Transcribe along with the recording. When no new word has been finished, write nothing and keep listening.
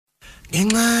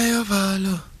ngenxa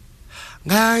yovalo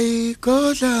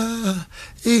ngayikhodla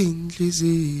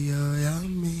inhliziyo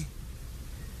yami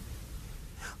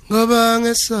ngoba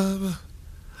ngesaba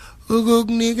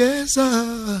ukukunikeza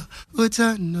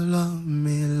uthando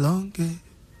lwami lonke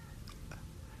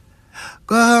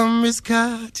kwahamba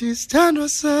isikhathi sithandwa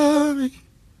sami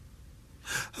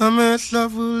amehlo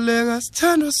avuleka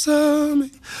sithandwa sami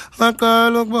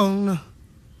ngaqala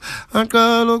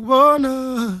ukubona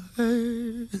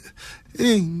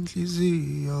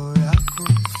inhliziyo yakho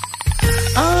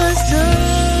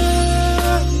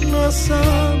awesithandwa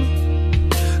sami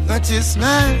ngathi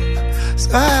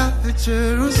singaya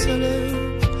eJerusalem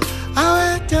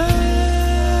awedaliwo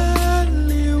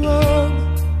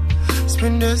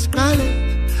siphinde siqale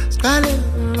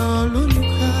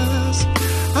lolukhasi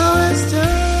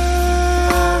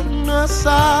awesithandwa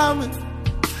sami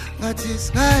ngathi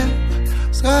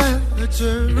singaya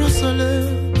eJerusalem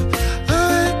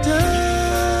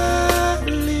awedaliwo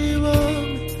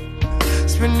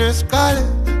siphinde siqale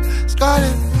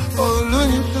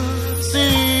lolukhasi.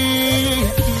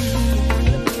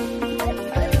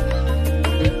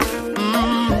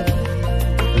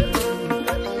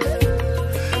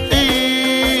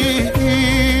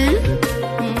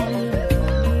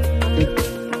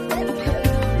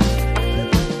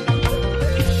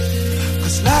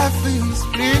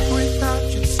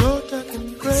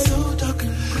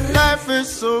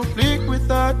 So bleak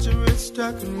without you, it's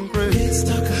dark and gray.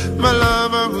 My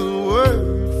love, I will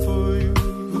wait for you.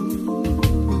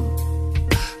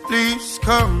 Please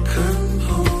come home.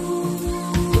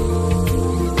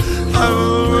 I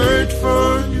will wait for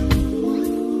you.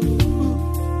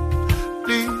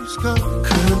 Please come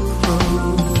home.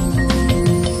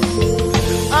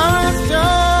 I'm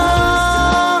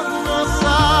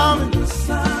sorry,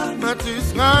 but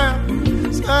it's not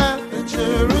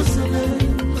Jerusalem.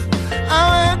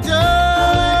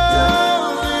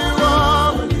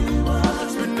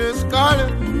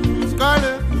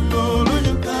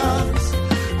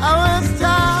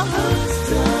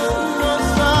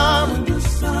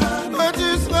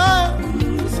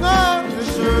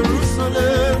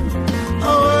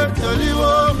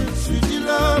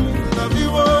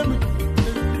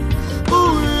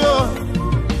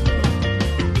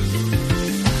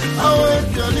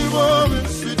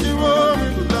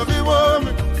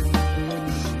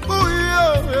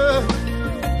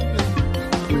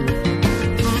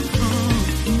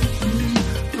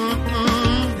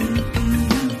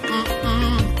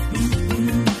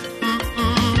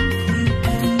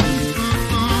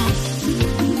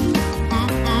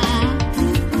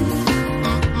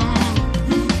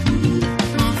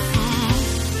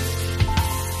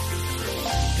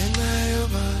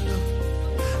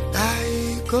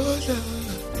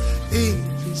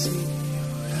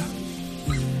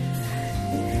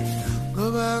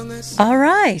 All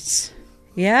right.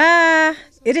 Yeah,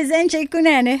 it is NJ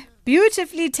Kunene,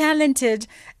 beautifully talented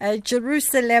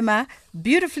Jerusalema,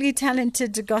 beautifully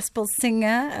talented gospel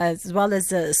singer as well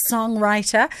as a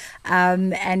songwriter,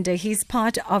 and he's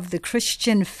part of the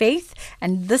Christian faith.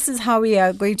 And this is how we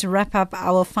are going to wrap up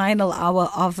our final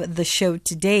hour of the show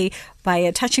today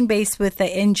by touching base with the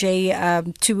NJ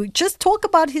to just talk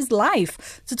about his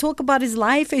life,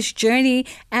 his journey,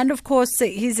 and of course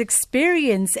his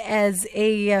experience as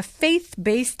a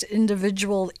faith-based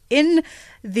individual in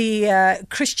the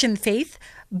Christian faith,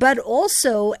 but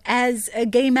also as a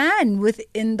gay man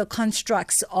within the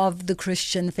constructs of the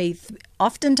Christian faith.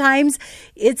 Oftentimes,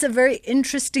 it's a very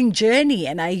interesting journey,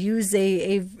 and I use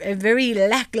a very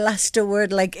lackluster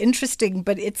word like interesting,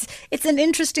 but it's an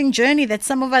interesting journey that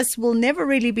some of us will never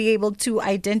really be able to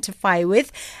identify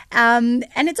with, and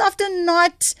it's often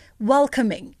not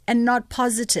welcoming and not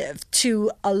positive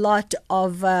to a lot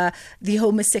of the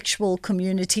homosexual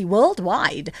community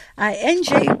worldwide.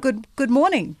 NJ, good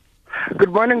morning.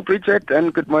 Good morning, Bridget,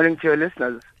 and good morning to your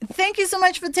listeners. Thank you so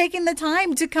much for taking the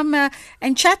time to come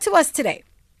and chat to us today.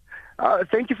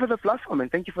 Thank you for the platform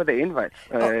and thank you for the invite.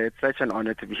 It's such an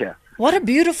honor to be here. What a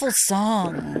beautiful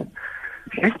song.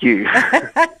 Thank you.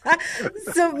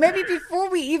 So maybe before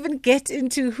we even get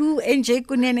into who NJ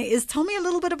Kunene is, tell me a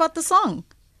little bit about the song.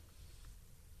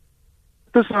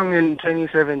 The song in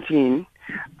 2017,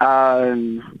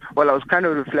 I was kind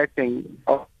of reflecting.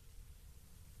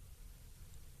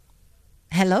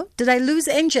 Hello? Did I lose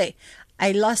NJ?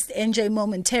 I lost NJ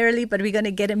momentarily, but we're going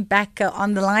to get him back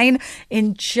on the line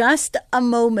in just a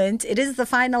moment. It is the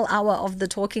final hour of the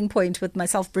Talking Point with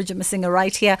myself, Bridget Masinga,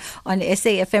 right here on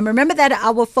SAFM. Remember that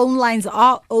our phone lines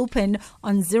are open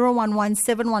on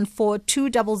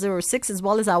 011-714-2006, as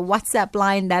well as our WhatsApp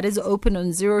line that is open on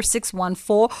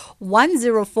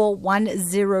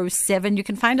 0614-104-107. You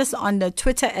can find us on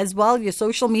Twitter as well, your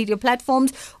social media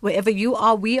platforms, wherever you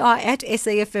are. We are at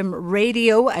SAFM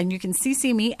Radio, and you can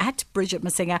CC me at Bridget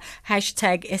Masinga,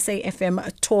 hashtag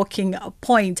SAFM Talking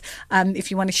Point. If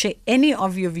you want to share any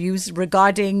of your views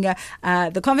regarding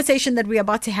the conversation that we're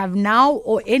about to have now,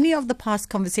 or any of the past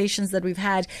conversations that we've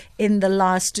had in the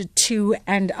last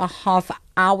 2.5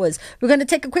 hours. We're going to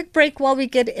take a quick break while we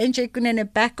get NJ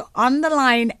Kunene back on the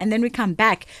line, and then we come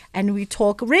back and we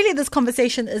talk. Really, this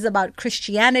conversation is about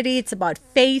Christianity. It's about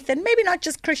faith, and maybe not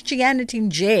just Christianity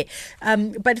in J,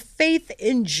 but faith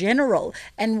in general,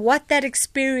 and what that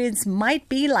experience might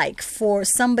be like for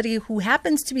somebody who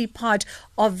happens to be part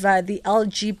of the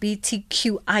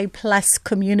LGBTQI plus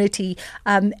community,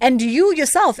 and you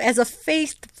yourself as a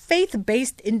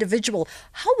faith-based individual.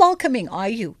 How welcoming are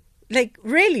you? Like,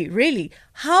 really,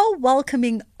 how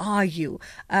welcoming are you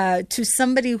to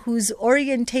somebody whose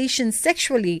orientation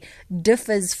sexually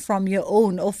differs from your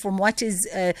own, or from what is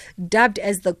dubbed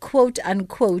as the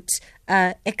quote-unquote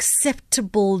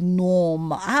acceptable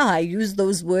norm? I use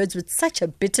those words with such a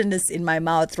bitterness in my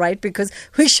mouth, right? Because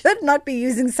we should not be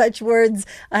using such words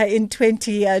in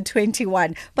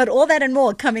 2021. But all that and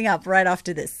more coming up right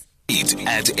after this.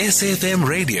 At SAFM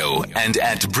Radio and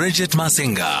at Bridget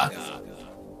Masinga.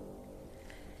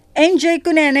 NJ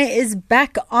Kunene is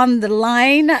back on the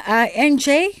line.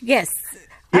 NJ, yes.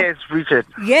 Yes, Bridget.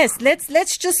 Yes,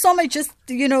 let's just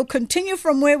continue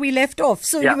from where we left off.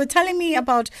 So you were telling me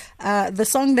about the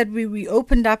song that we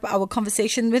opened up our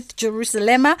conversation with,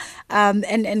 Jerusalema,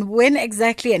 and when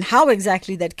exactly and how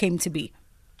exactly that came to be.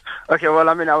 Okay, well,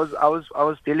 I mean, I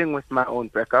was dealing with my own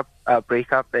breakup,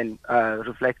 and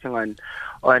reflecting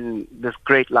on this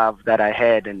great love that I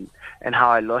had, and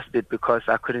how I lost it because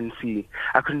I couldn't see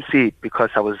it because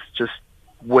I was in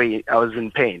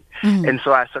pain. Mm-hmm. And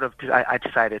so I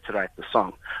decided to write the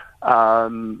song.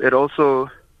 It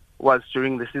also was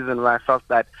during the season where I felt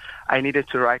that I needed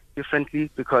to write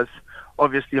differently, because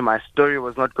obviously my story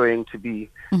was not going to be,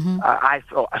 I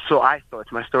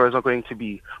thought my story was not going to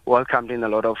be welcomed in a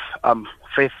lot of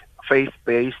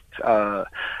faith-based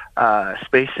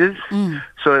spaces.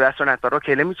 So that's when I thought,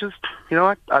 okay, let me just,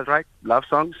 I'll write love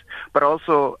songs, but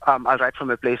also I'll write from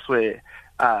a place where,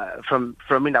 from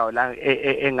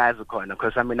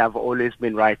because I mean, I've always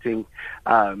been writing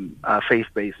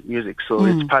faith-based music, so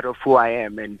it's part of who I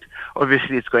am, and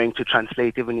obviously it's going to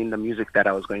translate even in the music that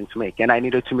I was going to make, and I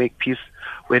needed to make peace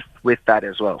with that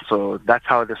as well. So that's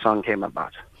how the song came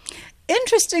about.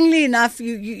 Interestingly enough,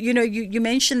 you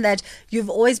mentioned that you've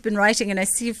always been writing, and I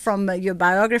see from your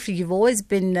biography you've always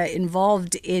been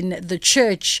involved in the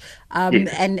church, and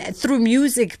through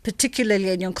music particularly,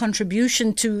 and your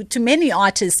contribution to many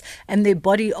artists and their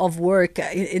body of work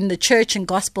in the church and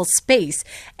gospel space.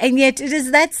 And yet it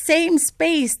is that same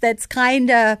space that's kind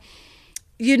of,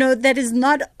 that is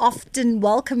not often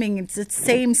welcoming. It's the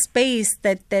same space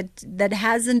that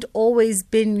hasn't always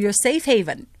been your safe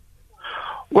haven.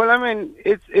 Well, I mean,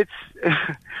 it's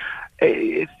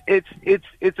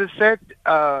a sad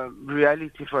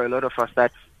reality for a lot of us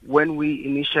that when we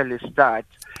initially start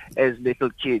as little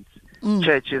kids,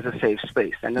 church is a safe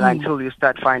space, and then until you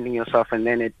start finding yourself, and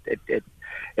then it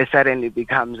suddenly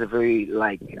becomes a very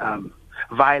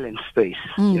violent space.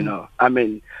 I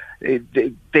mean,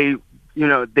 they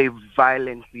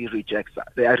violently reject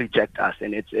us,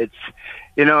 and it's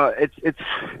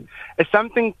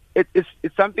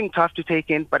something tough to take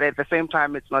in, but at the same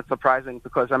time it's not surprising,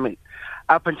 because I mean,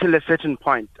 up until a certain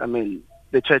point, I mean,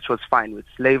 the church was fine with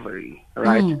slavery,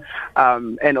 right?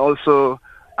 And also,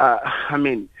 I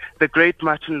mean, the great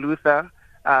Martin Luther,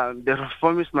 the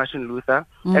reformist Martin Luther,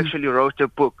 actually wrote a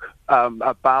book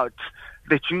about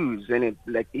the Jews, and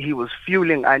he was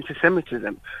fueling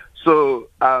anti-Semitism. So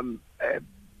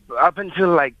up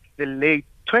until the late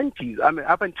 20s, I mean,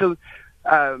 up until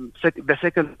the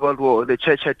Second World War, the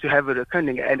church had to have a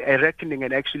reckoning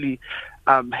and actually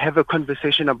have a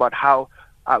conversation about how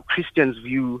Christians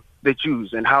view the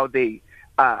Jews and how they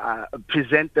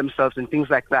present themselves and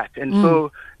things like that. And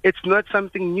so it's not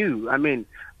something new. I mean,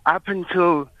 up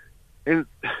until the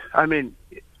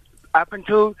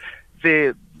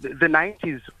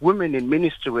 90s, women in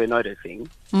ministry were not a thing,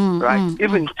 right?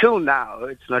 Even till now,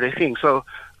 it's not a thing. So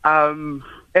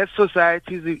as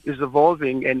society is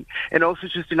evolving, and also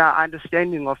just in our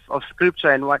understanding of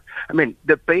scripture and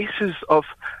the basis of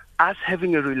us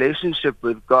having a relationship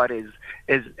with God is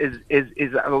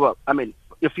well, I mean,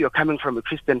 if you're coming from a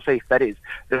Christian faith, that is,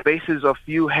 the basis of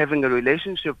you having a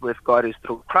relationship with God is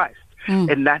through Christ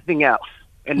and nothing else,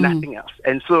 nothing else.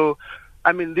 And so,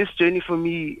 I mean, this journey for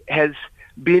me has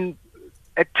been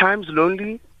at times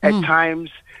lonely, at times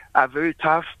very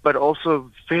tough, but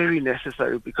also very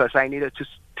necessary, because I needed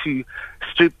to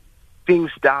strip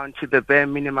things down to the bare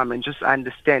minimum and just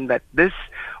understand that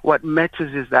what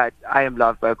matters is that I am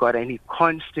loved by God, and He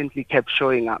constantly kept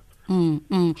showing up.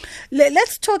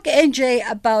 Let's talk, NJ,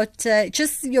 about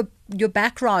just your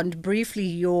background briefly,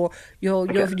 your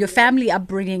family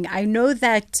upbringing. I know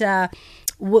that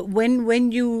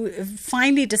when you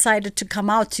finally decided to come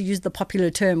out, to use the popular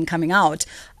term, coming out,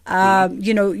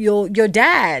 your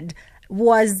dad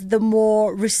was the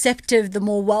more receptive, the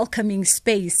more welcoming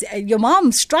space. Your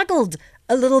mom struggled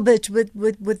a little bit with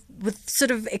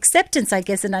sort of acceptance, I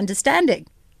guess, and understanding.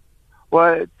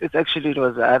 Well, it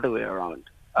was the other way around.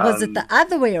 Was it the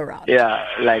other way around? Yeah,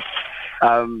 like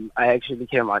I actually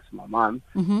came out to my mom,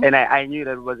 and I knew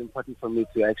that it was important for me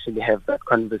to actually have that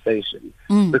conversation,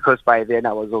 because by then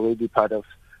I was already part of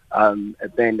a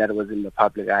band that was in the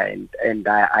public eye, and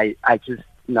I just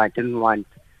I didn't want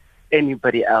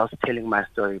anybody else telling my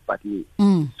story but me.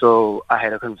 So I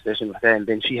had a conversation with her, and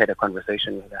then she had a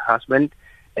conversation with her husband.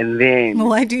 And then,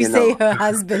 why do you say her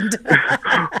husband?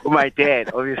 My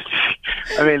dad, obviously.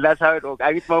 I mean, that's how it works.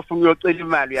 I get more from your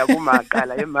mali. It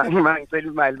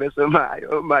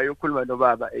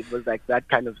was like that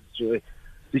kind of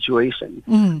situation.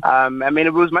 I mean,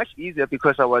 it was much easier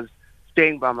because I was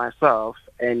staying by myself,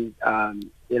 and I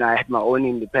had my own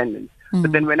independence.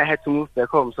 But then when I had to move back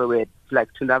home, so we had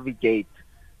like to navigate,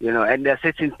 and there are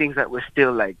certain things that we're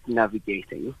still like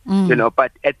navigating,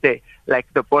 but at the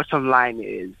bottom line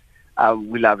is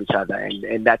we love each other,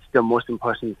 and that's the most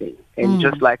important thing. And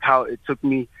just like how it took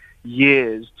me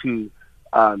years to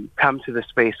come to the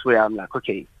space where I'm like,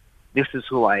 okay, this is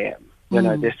who I am.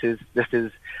 This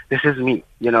is me.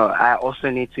 I also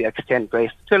need to extend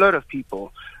grace to a lot of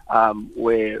people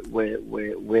where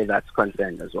that's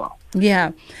concerned as well.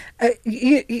 Yeah,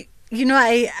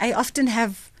 I often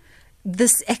have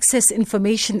this excess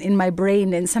information in my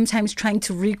brain, and sometimes trying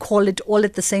to recall it all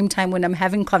at the same time when I'm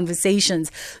having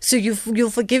conversations. So you'll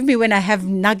forgive me when I have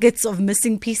nuggets of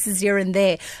missing pieces here and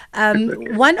there.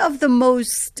 One of the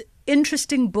most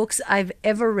interesting books I've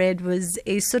ever read was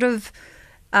a sort of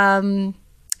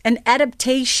an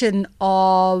adaptation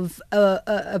of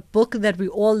a book that we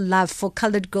all love, for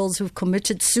colored girls who've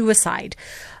committed suicide.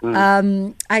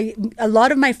 A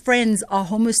lot of my friends are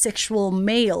homosexual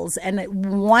males, and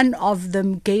one of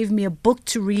them gave me a book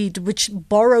to read which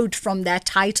borrowed from that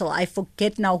title. I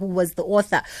forget now who was the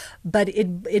author, but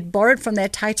it borrowed from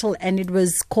that title, and it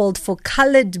was called For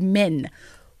Colored Men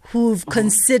Who've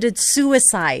Considered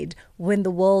Suicide When the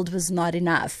World Was Not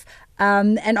Enough.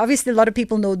 And obviously, a lot of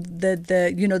people know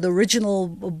the original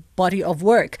body of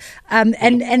work,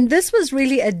 and this was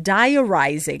really a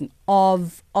diarizing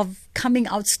of coming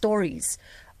out stories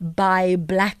by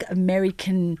Black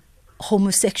American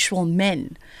homosexual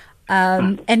men.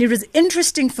 And it was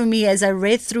interesting for me as I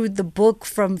read through the book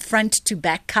from front to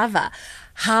back cover,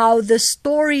 how the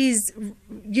stories,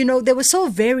 they were so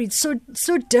varied, so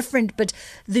different, but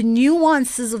the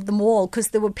nuances of them all, because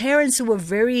there were parents who were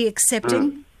very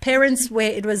accepting. Parents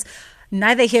where it was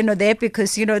neither here nor there,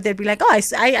 because they'd be like, oh,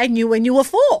 I knew when you were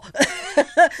 4.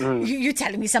 You're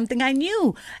telling me something I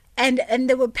knew. And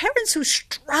there were parents who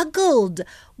struggled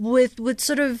with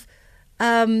sort of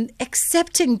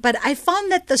accepting, but I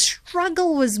found that the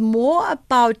struggle was more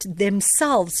about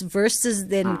themselves versus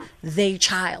than their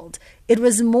child. It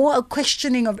was more a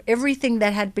questioning of everything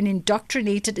that had been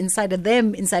indoctrinated inside of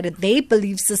them, inside of their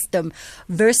belief system,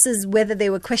 versus whether they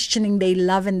were questioning their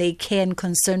love and their care and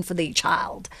concern for their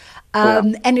child.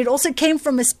 And it also came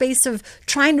from a space of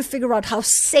trying to figure out how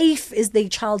safe is their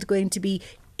child going to be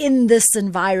in this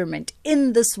environment,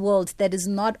 in this world that is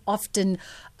not often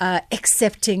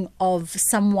accepting of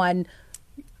someone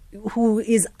who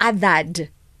is othered,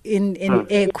 in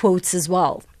air quotes as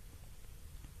well.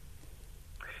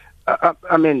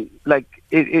 I mean, like,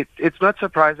 it's not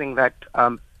surprising that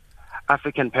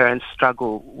African parents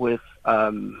struggle with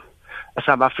some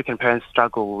African parents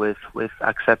struggle with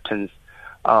acceptance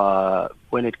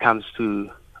when it comes to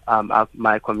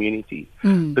my community,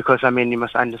 because I mean, you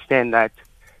must understand that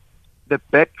the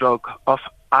bedrock of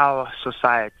our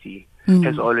society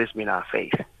has always been our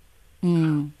faith,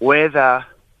 whether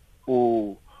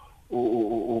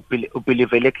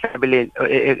ubelivele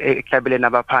eklabeleni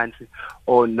abaphansi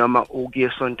or noma ugiye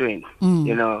esontweni,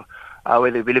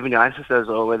 whether you believe in your ancestors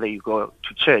or whether you go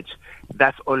to church,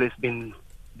 that's always been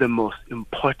the most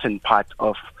important part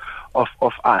of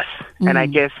us. And I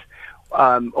guess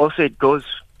also it goes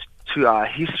to our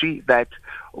history that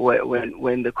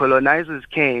when the colonizers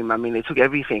came, I mean, they took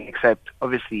everything except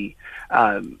obviously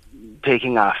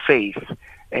taking our faith.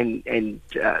 And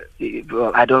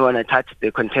well, I don't want to touch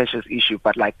the contentious issue,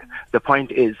 but like the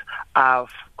point is, our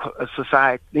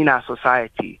society, in our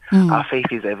society, our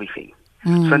faith is everything.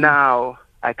 So now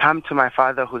I come to my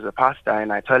father, who's a pastor,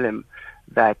 and I tell him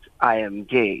that I am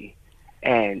gay,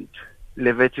 and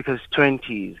Leviticus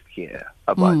 20 is here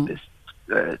about this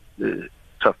the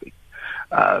topic.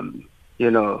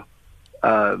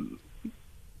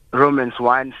 Romans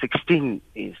 1:16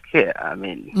 is clear. I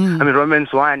mean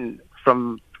Romans 1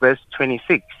 from verse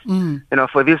 26.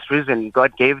 For this reason,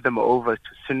 God gave them over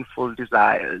to sinful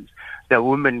desires. The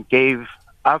women gave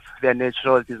up their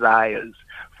natural desires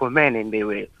for men, and they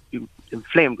were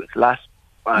inflamed with lust.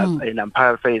 And I'm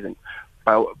paraphrasing,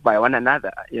 by one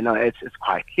another. It's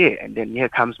quite clear. And then here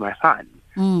comes my son.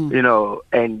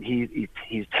 And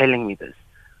he's telling me this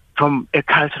from a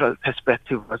cultural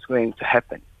perspective. What's going to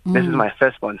happen? This is my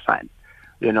firstborn son.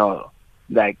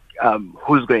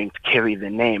 Who's going to carry the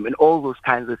name and all those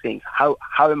kinds of things. How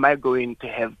am I going to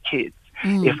have kids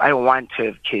if I want to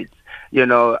have kids?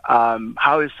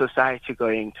 How is society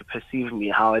going to perceive me?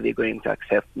 How are they going to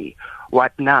accept me?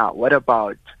 What now? What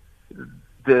about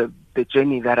the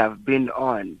journey that I've been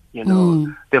on?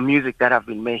 The music that I've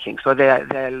been making. So there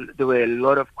were a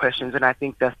lot of questions, and I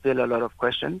think there's still a lot of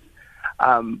questions.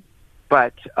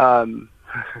 But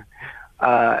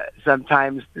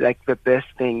sometimes, like, the best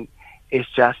thing is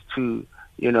just to,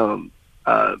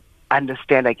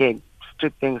 understand, again,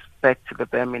 strip things back to the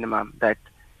bare minimum, that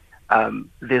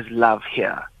there's love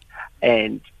here.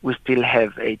 And we still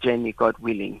have a journey, God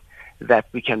willing, that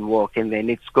we can walk, and then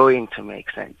it's going to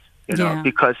make sense,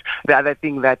 because the other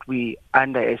thing that we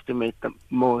underestimate the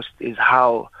most is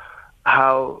how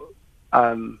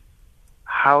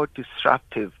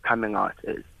disruptive coming out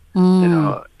is.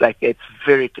 It's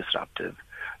very disruptive.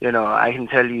 I can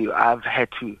tell you, I've had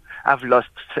to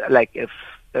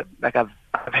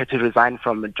resign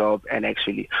from a job, and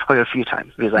actually, a few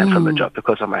times resign from a job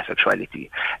because of my sexuality,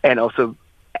 and also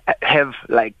have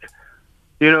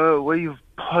where you've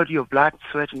poured your blood,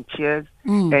 sweat, and tears,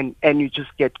 and you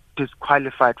just get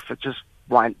disqualified for just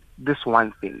this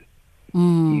one thing.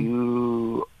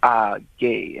 You are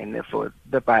gay, and therefore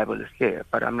the Bible is clear.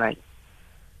 But I'm like,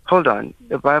 hold on,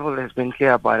 the Bible has been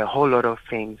clear about a whole lot of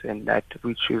things, and that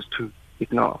we choose to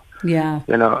ignore. Yeah.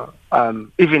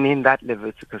 Even in that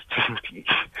Leviticus 20,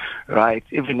 right?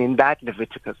 Even in that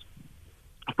Leviticus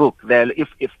book, there,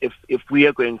 if we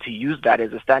are going to use that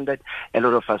as a standard, a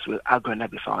lot of us are going to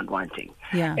be found wanting.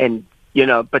 Yeah. And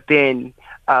but then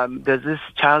there's this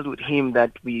childhood hymn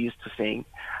that we used to sing.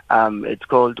 It's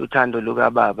called Utando Luka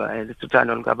Baba, and it's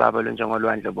Utando Luka Baba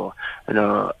Lunjangolwandle Bo.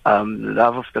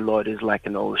 Love of the Lord is like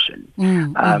an ocean.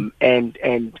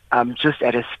 And I'm just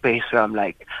at a space where I'm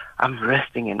like, I'm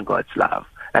resting in God's love.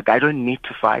 Like, I don't need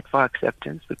to fight for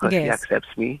acceptance, because He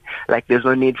accepts me. Like, there's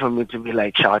no need for me to be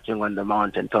like shouting on the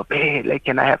mountaintop, hey, like,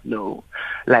 can I have no?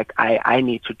 Like, I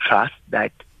need to trust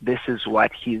that this is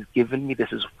what He's given me.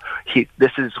 This is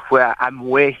where I'm,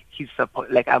 where He's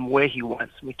supposed, like, I'm where He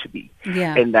wants me to be.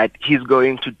 Yeah. And that He's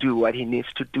going to do what He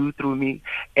needs to do through me.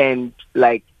 And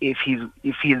like, if he's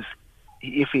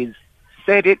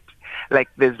said it, like,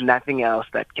 there's nothing else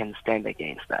that can stand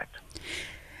against that.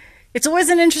 It's always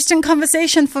an interesting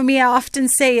conversation for me. I often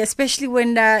say, especially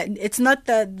when it's not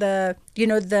the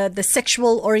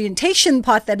sexual orientation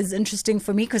part that is interesting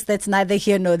for me, because that's neither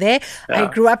here nor there. Yeah. I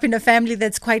grew up in a family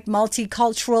that's quite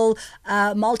multicultural,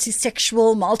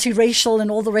 multisexual, multiracial, and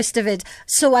all the rest of it.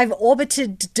 So I've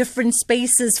orbited different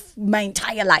spaces my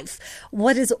entire life.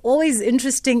 What is always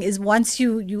interesting is once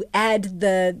you add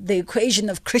the equation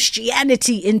of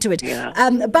Christianity into it. Yeah.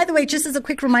 By the way, just as a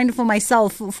quick reminder for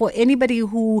myself, for anybody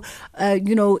who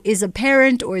is a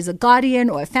parent or is a guardian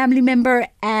or a family member,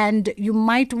 and you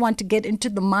might want to get into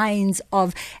the minds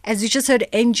of, as you just heard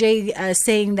NJ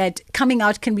saying, that coming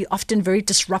out can be often very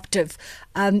disruptive.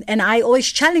 And I always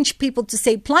challenge people to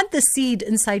say, plant the seed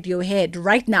inside your head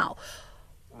right now.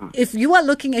 If you are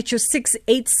looking at your 6,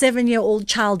 8, 7-year-old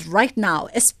child right now,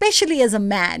 especially as a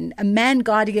man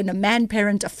guardian, a man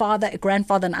parent, a father, a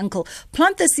grandfather, an uncle,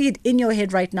 plant the seed in your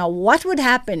head right now. What would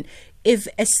happen if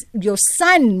your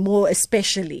son, more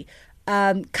especially,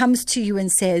 comes to you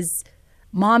and says,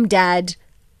 Mom, Dad,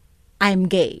 I'm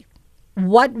gay?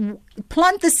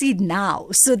 Plant the seed now,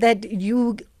 so that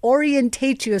you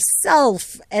orientate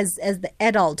yourself as the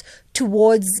adult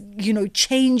towards,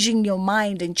 changing your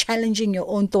mind and challenging your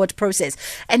own thought process.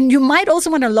 And you might also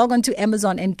want to log on to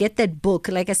Amazon and get that book.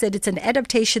 Like I said, it's an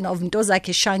adaptation of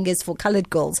Ntozake Shange's For Colored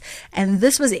Girls. And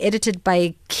this was edited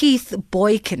by Keith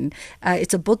Boykin.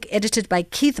 It's a book edited by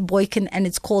Keith Boykin, and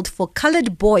it's called For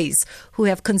Colored Boys Who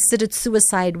Have Considered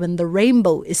Suicide When the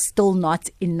Rainbow Is Still Not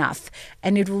Enough.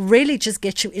 And it will really just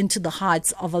get you into the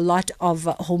hearts of a lot of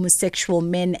homosexual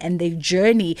men and their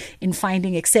journey in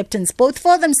finding acceptance, both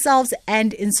for themselves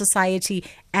and in society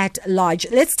at large.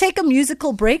 Let's take a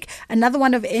musical break, another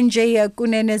one of NJ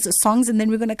Kunene's songs, and then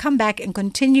we're going to come back and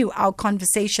continue our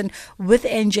conversation with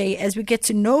NJ as we get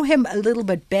to know him a little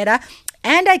bit better.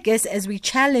 And I guess as we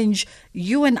challenge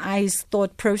you and I's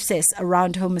thought process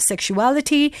around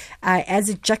homosexuality, as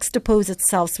it juxtaposes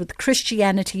itself with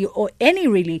Christianity or any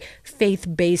really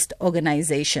faith-based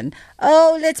organization.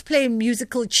 Oh, let's play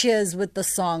musical cheers with the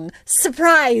song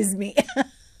Surprise Me.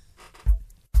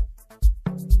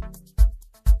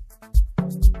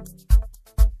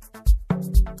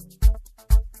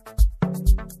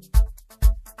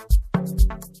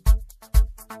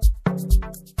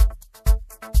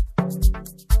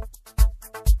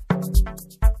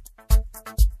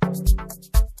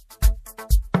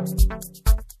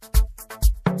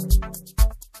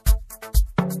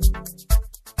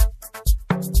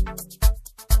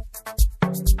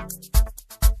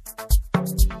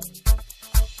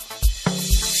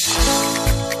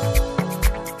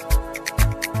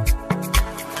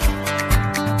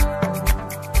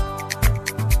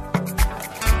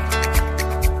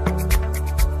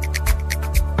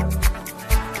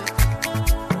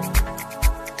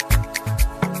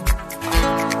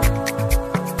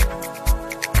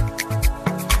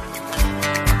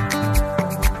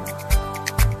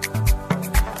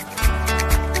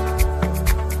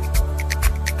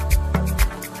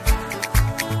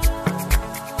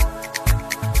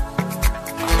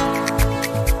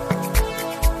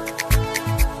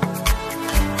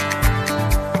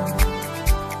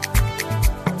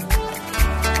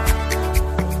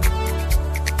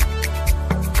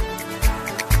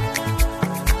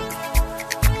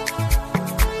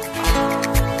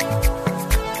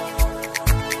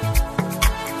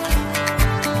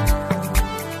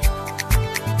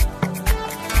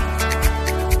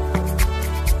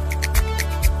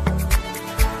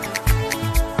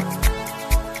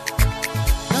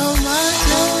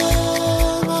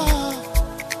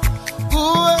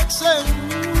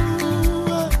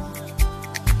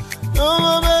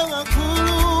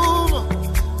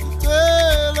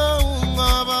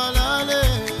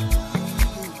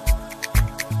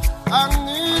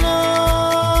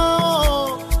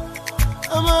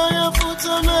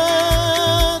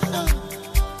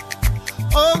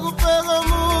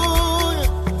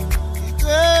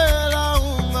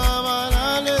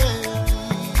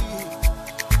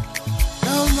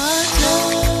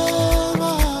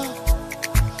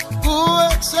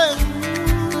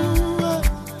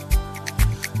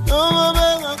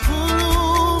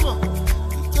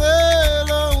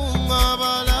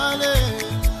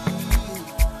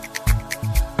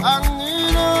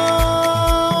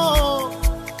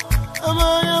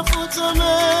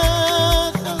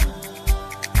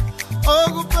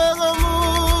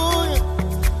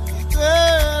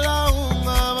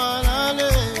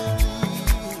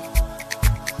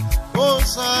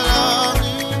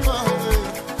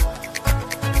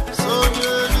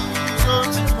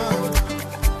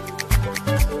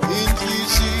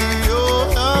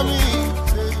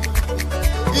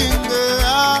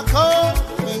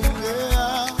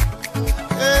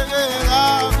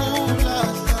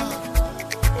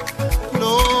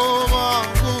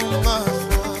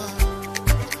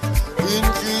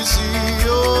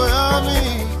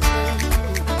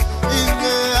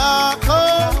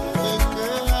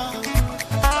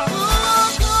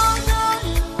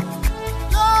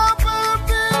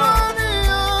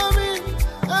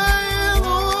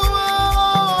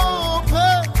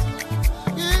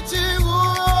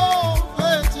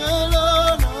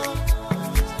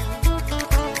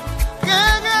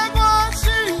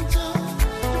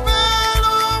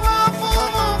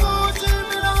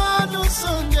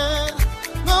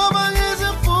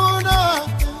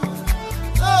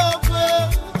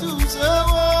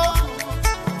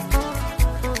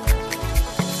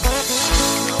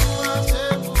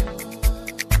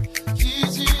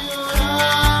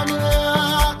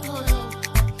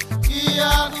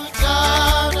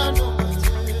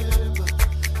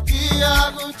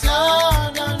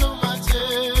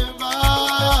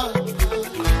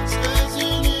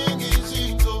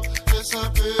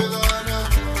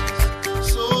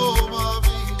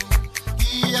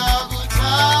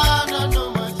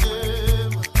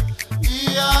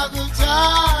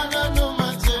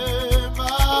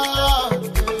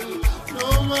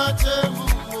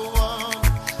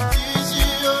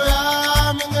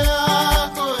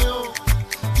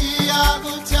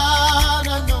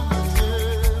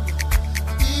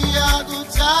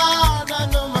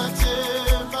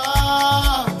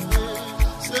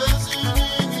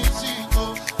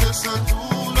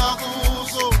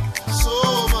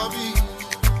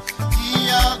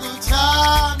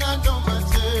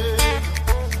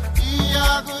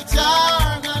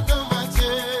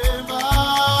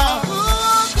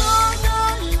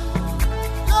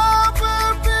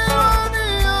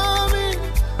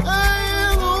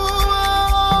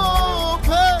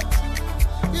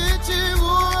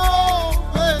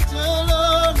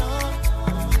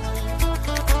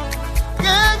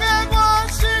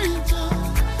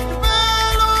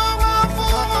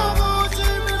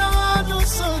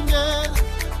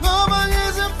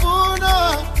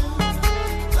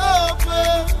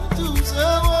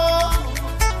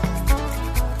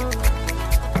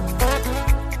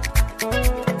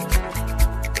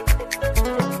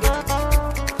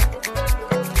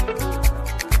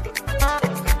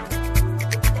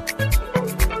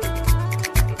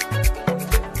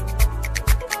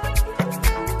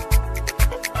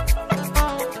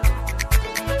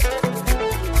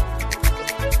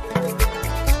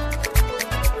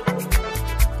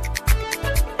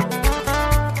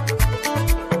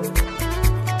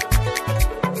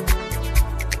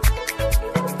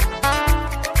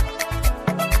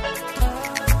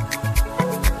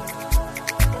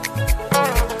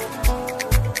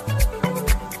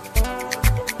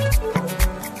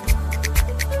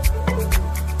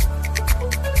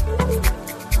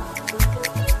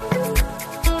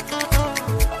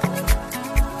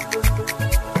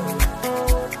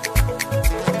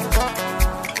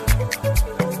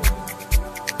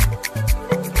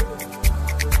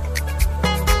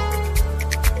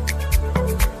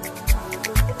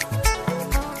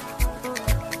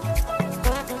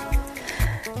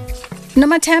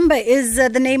 Nomathemba is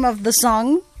the name of the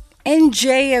song.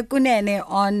 NJ Kunene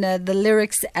on the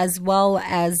lyrics as well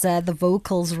as the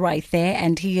vocals right there.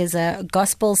 And he is a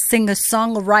gospel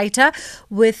singer-songwriter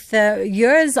with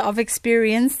years of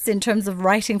experience in terms of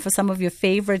writing for some of your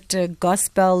favorite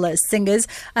gospel singers.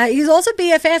 He's also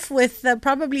BFF with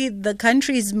probably the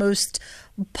country's most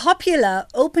popular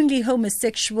openly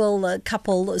homosexual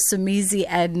couple, Sumizi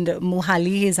and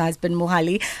Muhali, his husband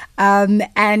Muhali.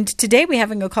 And today we're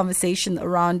having a conversation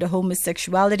around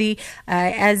homosexuality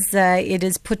as it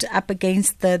is put up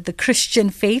against the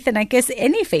Christian faith, and I guess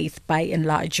any faith by and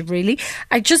large, really.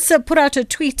 I just put out a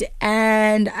tweet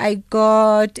and I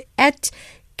got at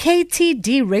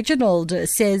KTD Reginald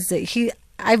says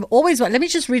I've always, let me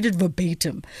just read it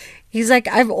verbatim. He's like,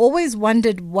 I've always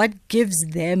wondered what gives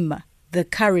them the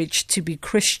courage to be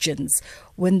Christians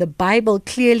when the Bible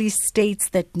clearly states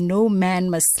that no man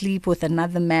must sleep with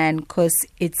another man because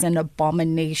it's an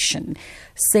abomination.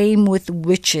 Same with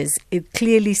witches. It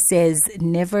clearly says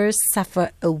never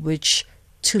suffer a witch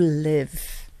to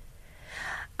live.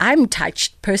 I'm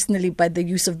touched personally by the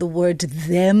use of the word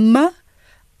them.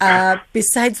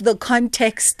 Besides the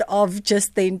context of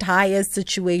just the entire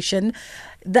situation,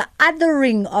 the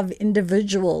othering of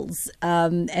individuals,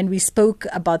 and we spoke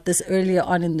about this earlier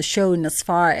on in the show, in as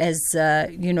far as,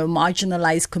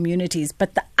 marginalized communities,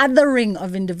 but the othering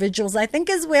of individuals, I think,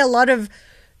 is where a lot of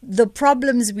the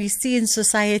problems we see in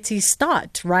society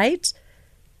start, right?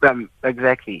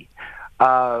 Exactly.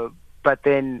 But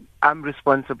then I'm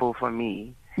responsible for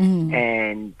me,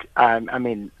 and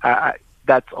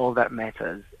that's all that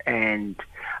matters. And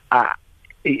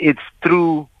it's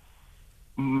through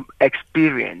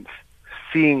experience,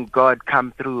 seeing God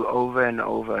come through over and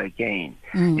over again,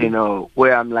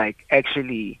 where I'm like,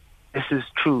 actually, this is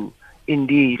true.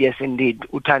 Indeed, yes, indeed.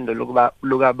 Uthando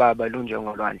luka baba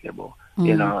lunjengo lwandle bo.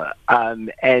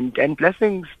 And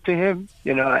blessings to him,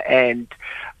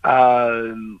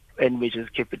 and we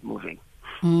just keep it moving.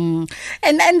 And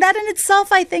that in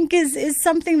itself, I think, is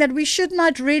something that we should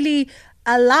not really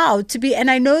allowed to be.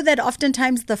 And I know that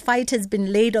oftentimes the fight has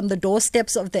been laid on the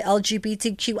doorsteps of the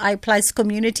LGBTQI plus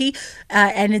community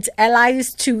and its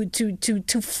allies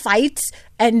to fight.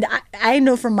 And I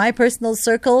know from my personal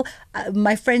circle,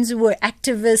 my friends who were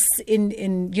activists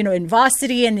in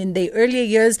varsity and in the earlier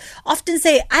years often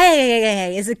say,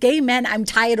 as a gay man, I'm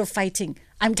tired of fighting.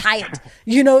 I'm tired.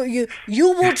 You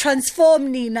will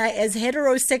transform, Nina, as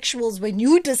heterosexuals when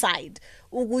you decide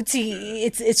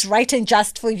it's right and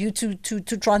just for you to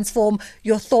transform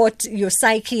your thought, your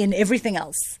psyche, and everything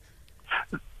else.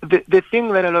 The thing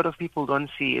that a lot of people don't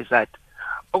see is that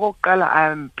I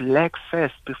am black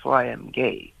first before I am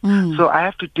gay. So I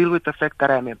have to deal with the fact that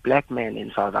I'm a black man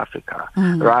in South Africa,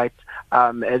 right?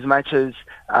 As much as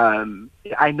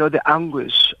I know the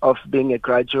anguish of being a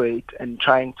graduate and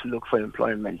trying to look for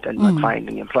employment and not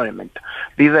finding employment.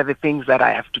 These are the things that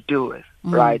I have to deal with.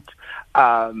 right?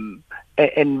 And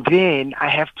then I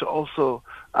have to also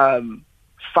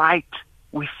fight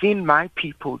within my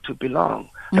people to belong.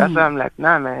 That's why I'm like,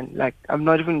 nah, man, like, I'm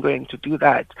not even going to do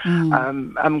that.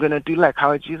 I'm going to do like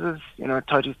how Jesus,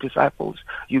 taught his disciples.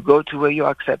 You go to where you're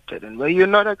accepted, and where you're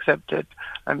not accepted,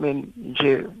 I mean,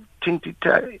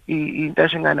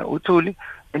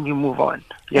 and you move on,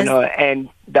 and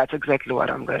that's exactly what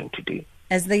I'm going to do.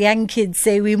 As the young kids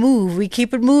say, we move, we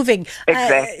keep it moving.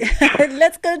 Exactly.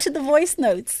 Let's go to the voice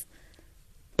notes.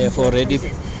 I've already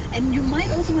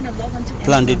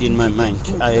planted in my mind.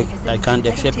 I can't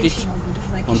accept it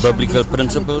on biblical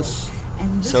principles.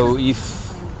 So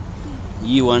if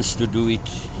he wants to do it,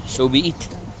 so be it.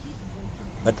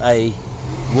 But I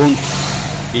won't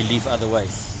believe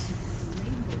otherwise,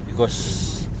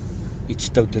 because it's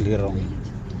totally wrong.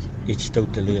 It's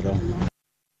totally wrong.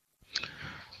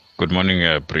 Good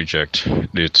morning, Bridget.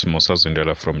 It's Musa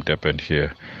Zindela from Durban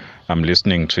here. I'm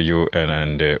listening to you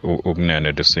and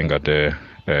Ugnane, the singer,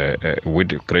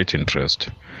 with great interest.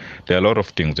 There are a lot of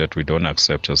things that we don't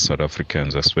accept as South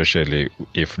Africans, especially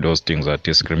if those things are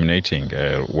discriminating,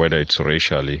 whether it's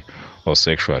racially or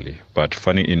sexually. But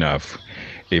funny enough,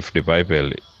 if the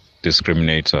Bible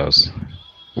discriminates us,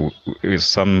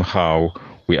 somehow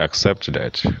we accept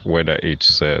that, whether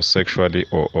it's sexually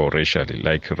or racially.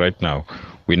 Like right now,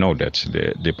 we know that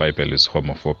the Bible is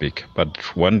homophobic, but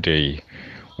one day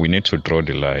we need to draw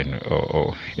the line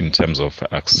or in terms of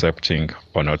accepting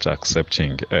or not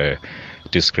accepting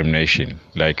discrimination.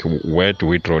 Like, where do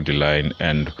we draw the line,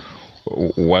 and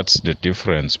what's the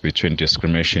difference between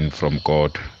discrimination from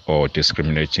God or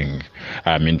discrimination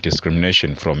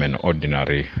from an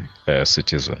ordinary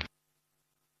citizen?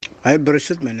 Hi,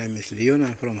 Bridget. My name is Leon.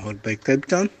 I'm from Houtbay, Cape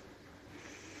Town.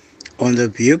 On the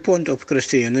viewpoint of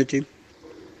Christianity,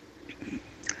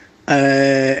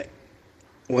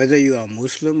 whether you are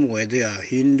Muslim, whether you are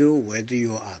Hindu, whether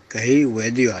you are gay,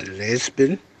 whether you are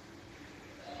lesbian,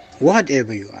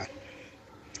 whatever you are,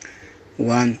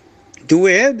 one, do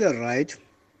we have the right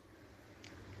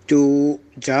to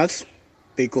judge?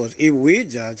 Because if we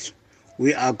judge,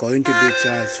 we are going to be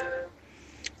judged.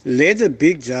 Let the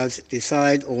big judge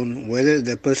decide on whether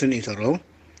the person is wrong.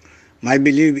 My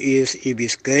belief is, if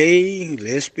he's gay,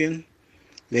 lesbian,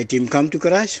 let him come to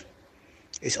Christ.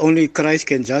 It's only Christ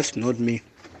can judge, not me.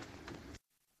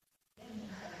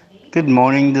 Good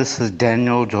morning, this is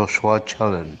Daniel Joshua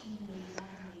Challen.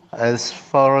 As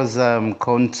far as I'm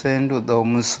concerned with the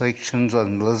homosexuals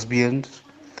and lesbians,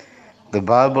 the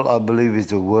Bible, I believe, is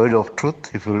the word of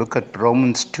truth. If you look at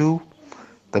Romans 2,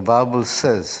 the Bible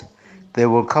says, there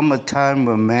will come a time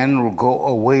when man will go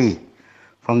away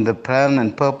from the plan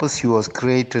and purpose he was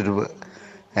created with.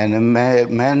 And a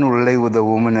man will lay with a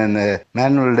woman, and a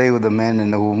man will lay with a man,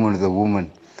 and a woman with a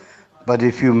woman. But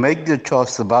if you make the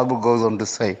choice, the Bible goes on to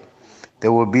say,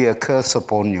 there will be a curse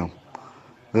upon you.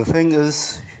 The thing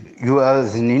is, you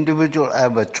as an individual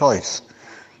have a choice.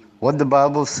 What the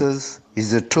Bible says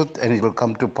is the truth, and it will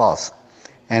come to pass.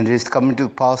 And it is coming to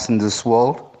pass in this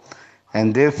world.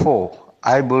 And therefore,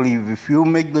 I believe if you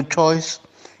make the choice,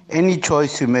 any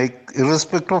choice you make,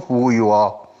 irrespective of who you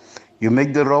are, you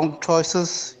make the wrong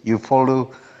choices, you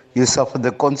suffer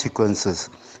the consequences.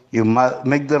 You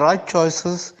make the right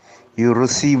choices, you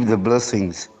receive the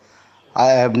blessings. I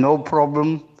have no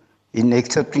problem in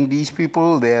accepting these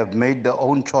people. They have made their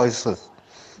own choices.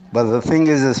 But the thing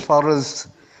is, as far as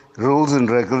rules and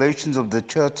regulations of the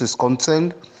church is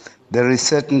concerned, there is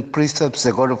certain precepts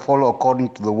they've got to follow according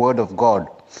to the word of God.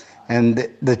 And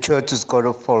the church has got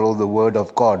to follow the word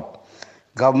of God.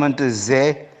 Government is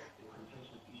there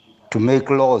to make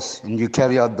laws, and you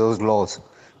carry out those laws.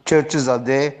 Churches are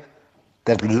there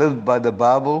that live by the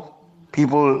Bible.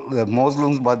 People, the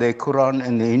Muslims by their Quran,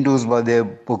 and the Hindus by their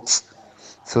books.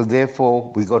 So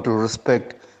therefore, we got to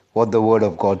respect what the word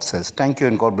of God says. Thank you,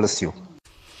 and God bless you.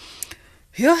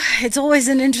 Yeah, it's always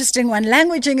an interesting one.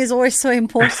 Languaging is always so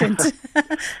important.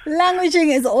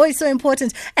 Languaging is always so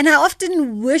important. And I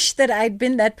often wish that I'd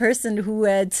been that person who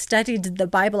had studied the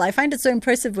Bible. I find it so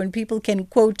impressive when people can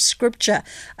quote scripture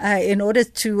in order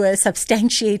to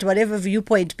substantiate whatever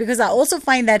viewpoint. Because I also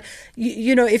find that,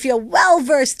 if you're well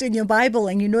versed in your Bible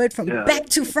and you know it from back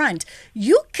to front,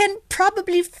 you can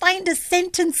probably find a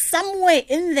sentence somewhere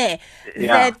in there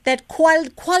that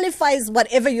qualifies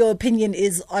whatever your opinion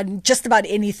is on just about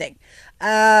anything.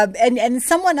 And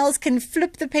someone else can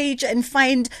flip the page and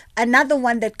find another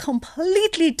one that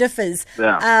completely differs.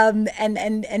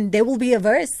 And there will be a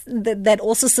verse that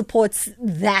also supports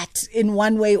that in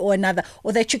one way or another,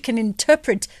 or that you can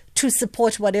interpret to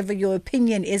support whatever your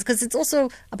opinion is, because it's also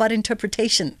about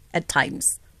interpretation at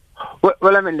times.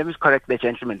 Well, I mean, let me correct the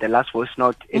gentleman. The last voice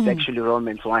note is actually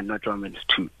Romans 1, not Romans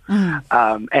 2.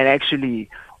 And actually,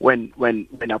 when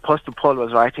Apostle Paul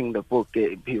was writing the book,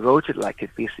 he wrote it like a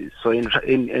thesis. So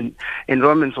in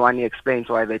Romans 1, he explains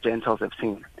why the Gentiles have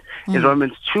sinned. In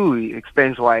Romans 2, he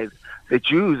explains why the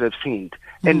Jews have sinned.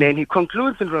 And then he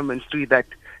concludes in Romans 3 that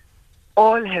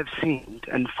all have sinned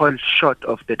and fall short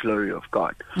of the glory of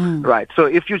God. Right? So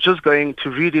if you're just going to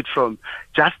read it from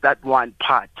just that one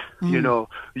part,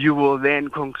 you will then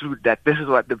conclude that this is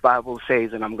what the Bible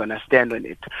says and I'm going to stand on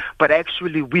it. But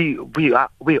actually, we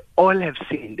all have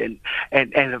sinned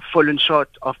and have fallen short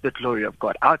of the glory of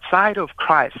God. Outside of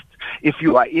Christ, if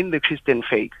you are in the Christian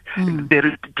faith,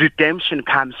 the redemption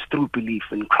comes through belief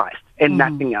in Christ and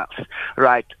nothing else,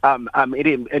 right?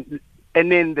 And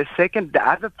then the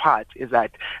other part is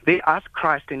that they asked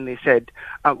Christ and they said,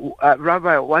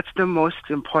 Rabbi, what are the most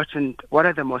important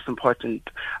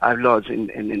laws in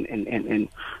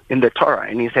the Torah?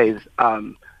 And he says,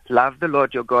 love the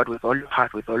Lord your God with all your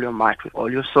heart, with all your might, with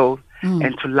all your soul,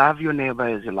 and to love your neighbor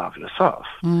as you love yourself.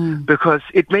 Because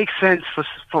it makes sense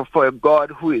for a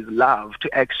God who is love to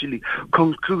actually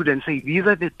conclude and say, these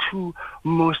are the two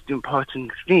most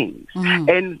important things.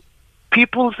 And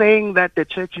people saying that the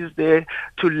church is there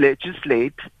to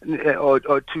legislate or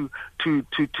to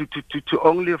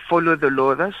only follow the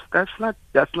law, that's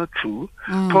not true.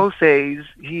 Paul says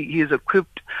he has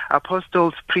equipped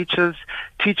apostles, preachers,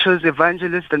 teachers,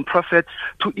 evangelists, and prophets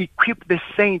to equip the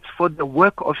saints for the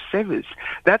work of service.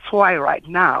 That's why right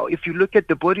now, if you look at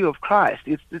the body of Christ,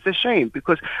 it's a shame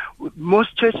because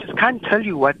most churches can't tell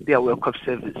you what their work of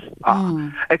service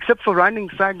are, except for running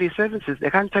Sunday services. They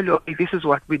can't tell you, okay, this is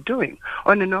what we're doing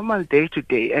on a normal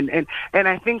day-to-day. And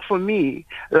I think for me,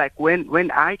 like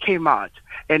when I came out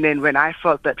and then when I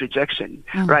felt that rejection,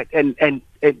 right, and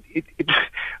it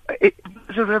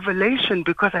was a revelation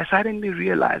because I suddenly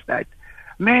realized that,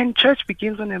 man, church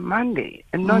begins on a Monday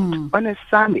and not on a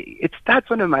Sunday. It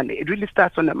starts on a Monday. It really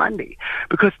starts on a Monday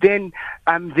because then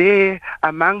I'm there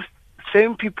amongst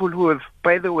same people who have,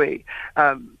 by the way,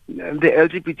 the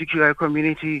LGBTQI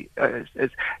community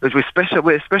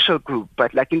we're a special group,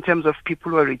 but like in terms of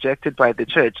people who are rejected by the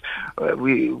church,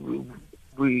 we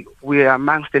are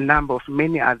amongst a number of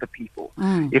many other people.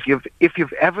 If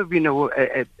you've ever been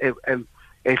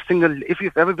if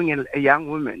you've ever been a young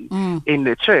woman in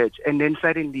the church and then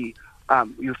suddenly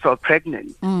you fell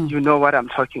pregnant, you know what I'm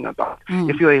talking about.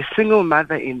 If you're a single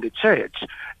mother in the church,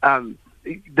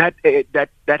 that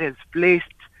has placed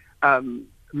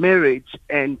marriage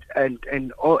and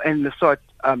the sort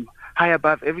high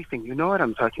above everything. You know what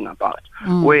I'm talking about.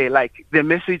 Where like the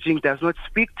messaging does not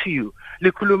speak to you.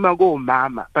 Likhuluma go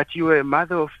mama, but you are a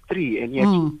mother of 3 and yet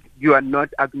you are not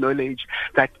acknowledged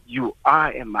that you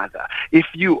are a mother. If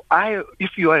you are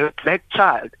a black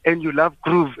child and you love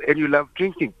groove and you love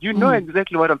drinking, you know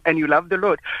exactly and you love the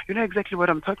Lord, you know exactly what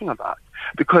I'm talking about.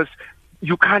 Because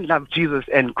you can't love Jesus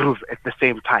and groove at the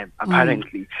same time,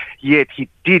 apparently. Yet he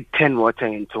did turn water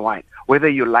into wine. Whether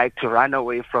you like to run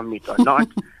away from it or not,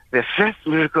 the first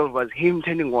miracle was him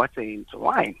turning water into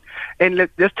wine. And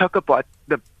let's talk about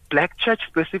the black church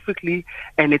specifically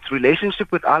and its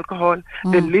relationship with alcohol.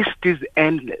 The list is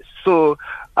endless. So,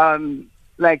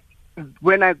 like,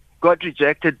 when I got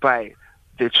rejected by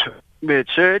the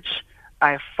church,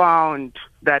 I found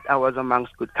that I was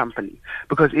amongst good company.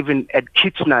 Because even at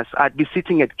Kitchener's, I'd be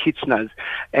sitting at Kitchener's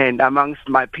and amongst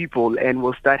my people and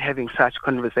we'll start having such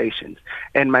conversations.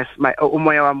 And my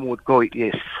umoya would go,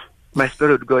 yes. My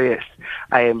spirit would go, yes.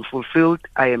 I am fulfilled,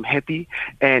 I am happy,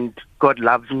 and God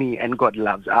loves me and God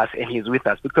loves us and He's with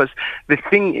us. Because the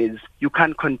thing is, you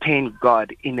can't contain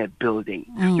God in a building.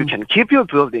 You can keep your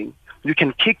building, you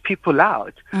can kick people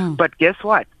out, but guess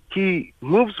what? He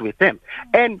moves with them.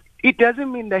 And it doesn't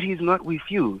mean that He's not with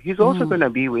you. He's also going to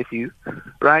be with you,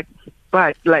 right?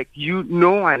 But like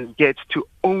no one gets to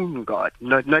own God.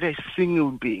 Not a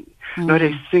single being, not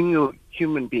a single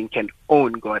human being can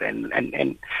own God.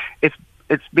 And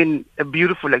it's been a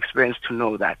beautiful experience to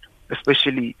know that,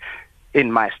 especially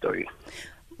in my story.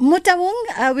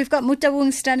 Mutawung, we've got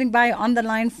Mutawung standing by on the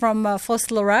line from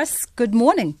Vosloorus. Good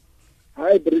morning.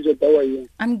 Hi, Bridget. How are you?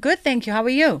 I'm good, thank you. How are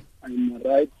you? I'm all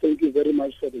right. Thank you very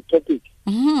much for the topic.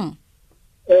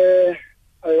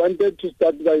 I wanted to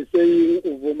start by saying,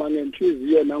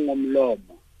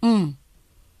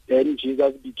 then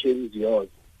Jesus became yours.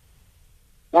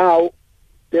 Now,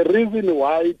 the reason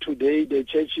why today the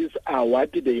churches are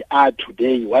what they are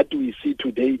today, what we see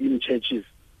today in churches,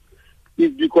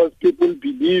 is because people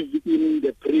believe in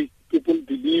the priest, people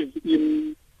believe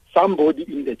in somebody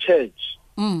in the church.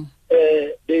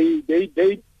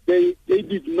 They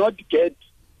did not get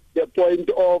the point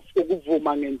of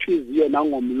ukuvuma ngenhliziyo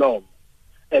nangomlomo.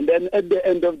 And then at the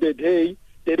end of the day,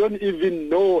 they don't even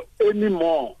know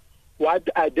anymore what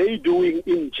are they doing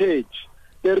in church.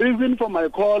 The reason for my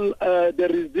call,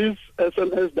 there is this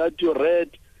SMS that you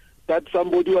read that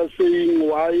somebody was saying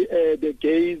why the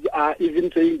gays are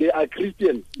even saying they are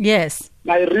Christians. Yes.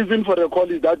 My reason for the call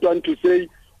is that one to say,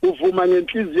 uvuma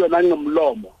ngenhliziyo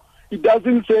nangomlomo. It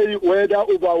doesn't say whether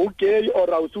uba gay or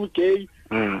awusu gay.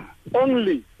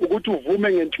 Only ukuthi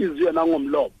uvume ngenhliziyo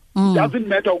nangomlomo. Doesn't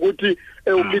matter ukuthi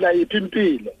uphila yiphi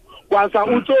impilo. Kwasa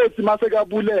utsotsi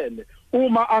masekabulele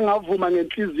uma angavuma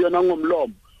ngenhliziyo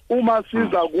nangomlomo. Uma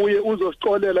siza kuye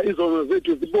uzosixolela izono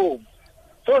zethu zibovu.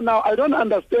 So now I don't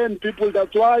understand people.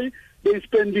 That's why they're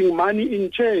spending money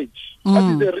in church. That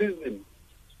is the reason.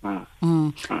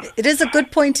 It is a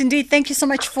good point indeed. Thank you so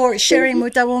much for sharing,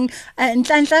 Mutawung.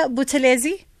 Nhlanhla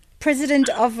Buthelezi, President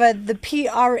of the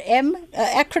PRM,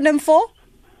 acronym for?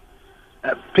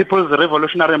 People's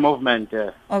Revolutionary Movement.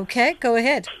 Okay, go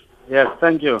ahead. Yes,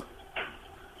 thank you.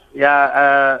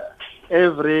 Yeah,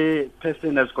 every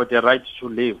person has got a right to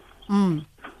live.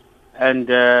 And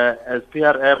as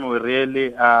PRM, we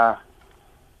really are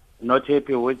not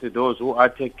happy with those who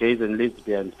attack gays and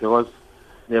lesbians because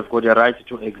they've got a right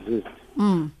to exist.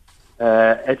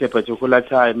 At a particular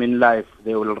time in life,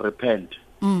 they will repent.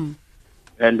 And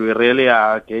we really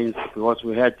are against, because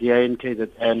we had here in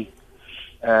KZN,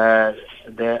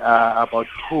 there are about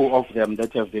 2 of them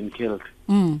that have been killed.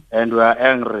 And we are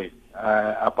angry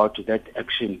about that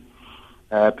action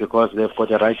because they've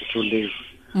got a right to live.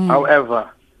 However,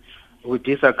 we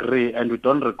disagree and we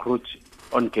don't recruit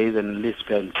on gays and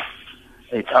lesbians.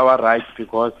 It's our right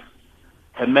because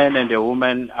a man and a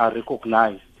woman are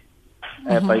recognized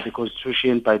by the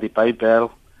Constitution, by the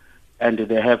Bible, and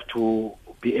they have to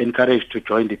be encouraged to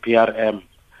join the PRM,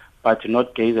 but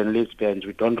not gays and lesbians.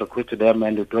 We don't recruit them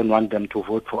and we don't want them to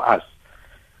vote for us.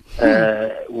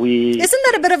 Isn't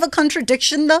that a bit of a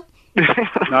contradiction, though?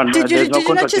 No, did you no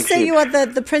not just say you are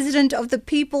the president of the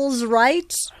People's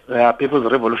Right? People's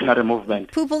Revolutionary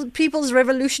Movement. People's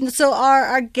Revolution. So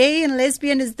are gay and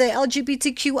lesbian, is the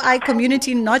LGBTQI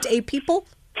community not a people?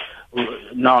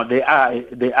 No, they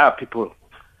are people.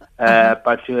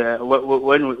 But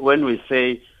when we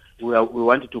say we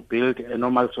wanted to build a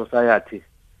normal society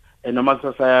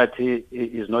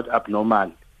is not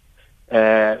abnormal.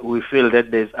 We feel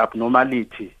that there's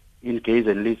abnormality in gays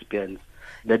and lesbians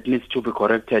that needs to be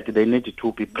corrected. They need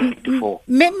to be paid for.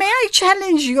 May I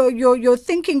challenge your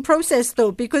thinking process,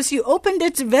 though, because you opened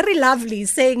it very lovely,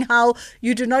 saying how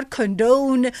you do not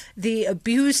condone the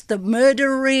abuse, the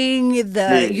murdering,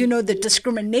 the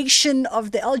discrimination of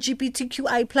the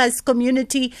LGBTQI plus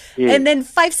community, and then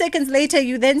 5 seconds later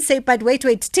you then say, but wait,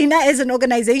 Tina, as an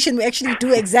organization, we actually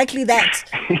do exactly that.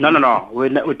 No,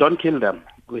 we don't kill them.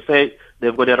 We say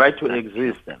they've got a right to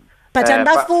exist. But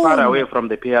far away from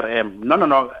the PRM.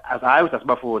 No. As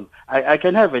I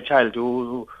can have a child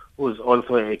who's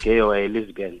also a gay or a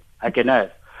lesbian. I can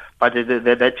have. But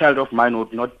the child of mine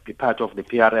would not be part of the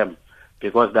PRM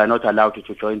because they're not allowed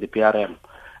to join the PRM.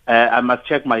 I must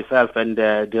check myself and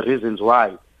the reasons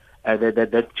why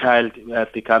that child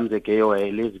becomes a gay or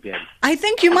a lesbian. I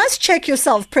think you must check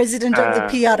yourself, President of the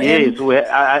PRM. Yes,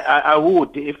 I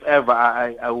would. If ever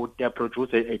I would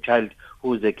produce a child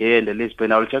who's a gay and a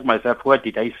lesbian, I will check myself, where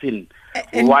did I sin?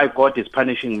 Why God is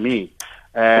punishing me?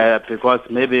 Because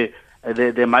maybe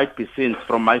there might be sins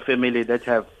from my family that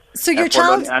have your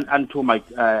child unto my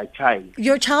child.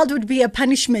 Your child would be a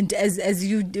punishment as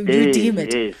you deem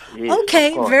it. Yes,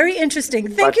 okay, very interesting.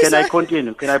 Thank you. Can I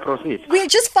continue? Can I proceed? We're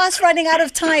just fast running out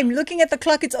of time. Looking at the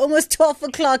clock, it's almost 12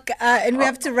 o'clock, and we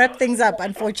have to wrap things up,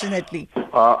 unfortunately.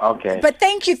 Okay. But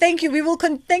thank you. We will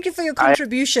thank you for your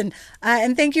contribution,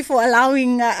 and thank you for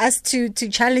allowing us to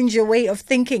challenge your way of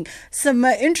thinking. Some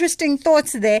interesting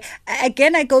thoughts there.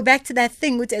 Again, I go back to that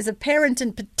thing, which as a parent,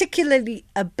 and particularly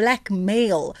a black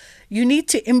male, you need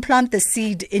to implant the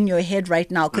seed in your head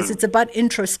right now, because it's about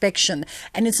introspection,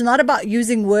 and it's not about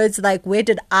using words like, where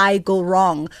did I go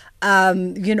wrong?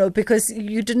 Because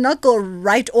you did not go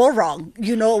right or wrong,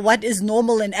 what is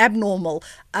normal and abnormal.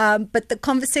 But the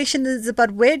conversation is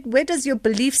about where does your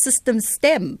belief system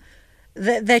stem?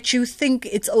 That you think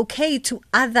it's okay to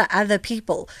other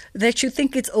people, that you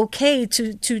think it's okay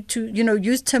to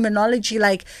use terminology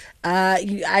like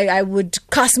I would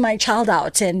cast my child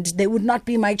out and they would not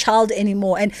be my child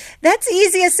anymore. And that's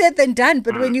easier said than done.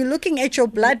 But when you're looking at your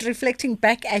blood reflecting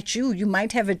back at you, you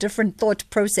might have a different thought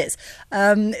process.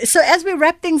 So as we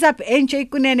wrap things up, NJ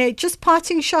Kunene, just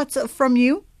parting shots from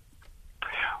you.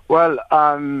 Well,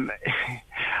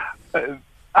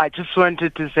 I just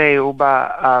wanted to say,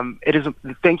 Uba,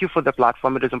 thank you for the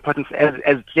platform. It is important,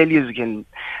 as clearly as you can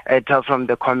tell from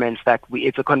the comments, that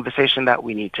it's a conversation that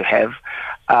we need to have.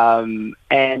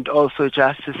 And also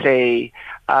just to say,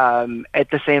 at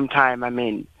the same time, I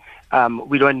mean,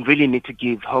 we don't really need to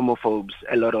give homophobes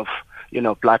a lot of,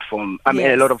 platform. I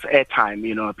mean, a lot of airtime,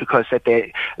 because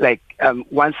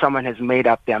once someone has made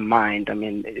up their mind, I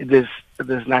mean,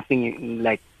 there's nothing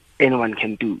like anyone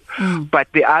can do. But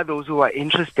there are those who are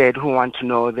interested, who want to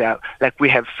know that, like, we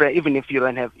have friends, even if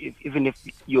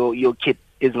your kid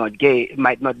is not gay, it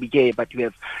might not be gay, but you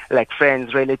have like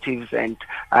friends, relatives, and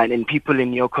people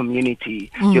in your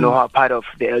community, who are part of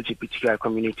the LGBTQI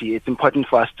community. It's important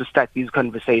for us to start these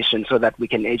conversations so that we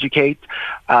can educate.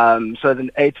 So then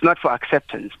it's not for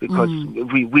acceptance, because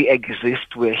we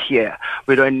exist, we're here.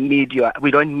 We don't need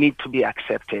to be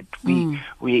accepted. I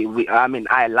mean,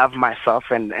 I love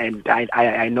myself, and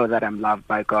I know that I'm loved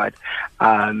by God.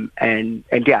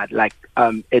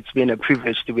 It's been a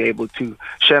privilege to be able to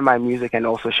share my music and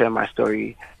also share my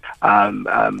story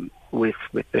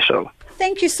with the show.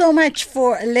 Thank you so much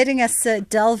for letting us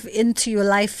delve into your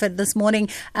life this morning.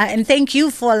 And thank you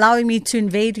for allowing me to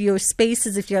invade your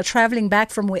spaces. If you're traveling back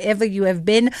from wherever you have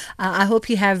been, I hope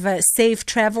you have safe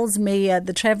travels. May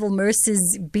the travel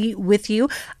mercies be with you.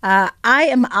 I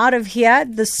am out of here.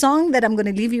 The song that I'm going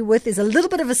to leave you with is a little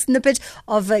bit of a snippet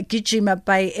of Gijima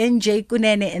by NJ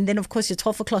Kunene. And then, of course, your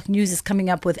 12 o'clock news is coming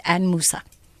up with Ann Musa.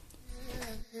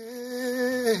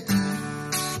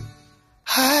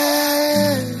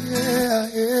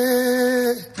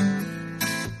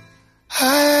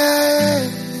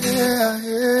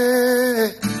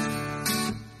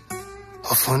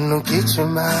 Ufuna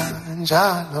ukugijima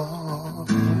njalo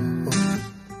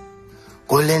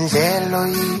kule ndlela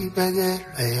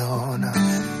oyibekelwe yona,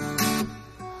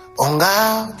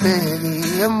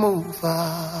 ungabheki emuva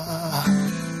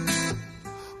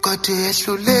kodwa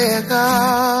uyehluleka,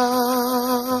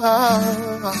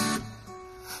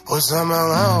 uzama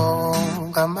ngawo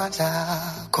ngamandla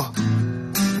akho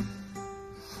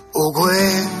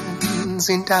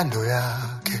ukwenza intando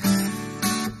yakhe,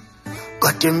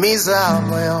 kodwa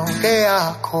imizamo yonke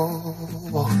yakho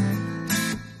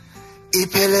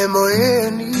iphele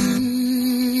emoyeni.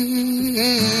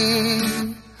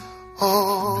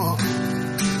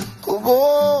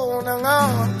 Kubona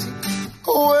ngathi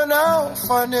wena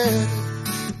ufanele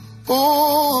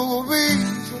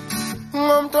ubizwe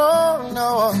ngomntwana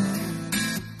wakhe,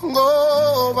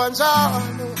 ngoba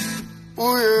njalo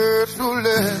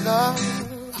uyehlulela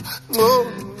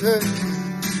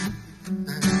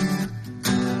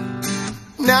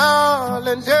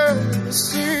nale ndlela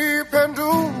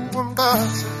siphenduka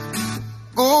umqasa,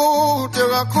 kude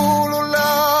kakhulu la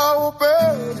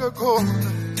ubheke khona,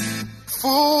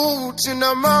 futhi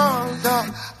namandla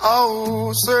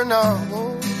awusenawo.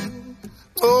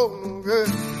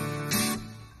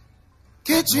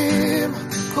 Gijima,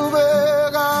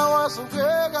 qhubeka,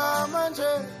 wasubheka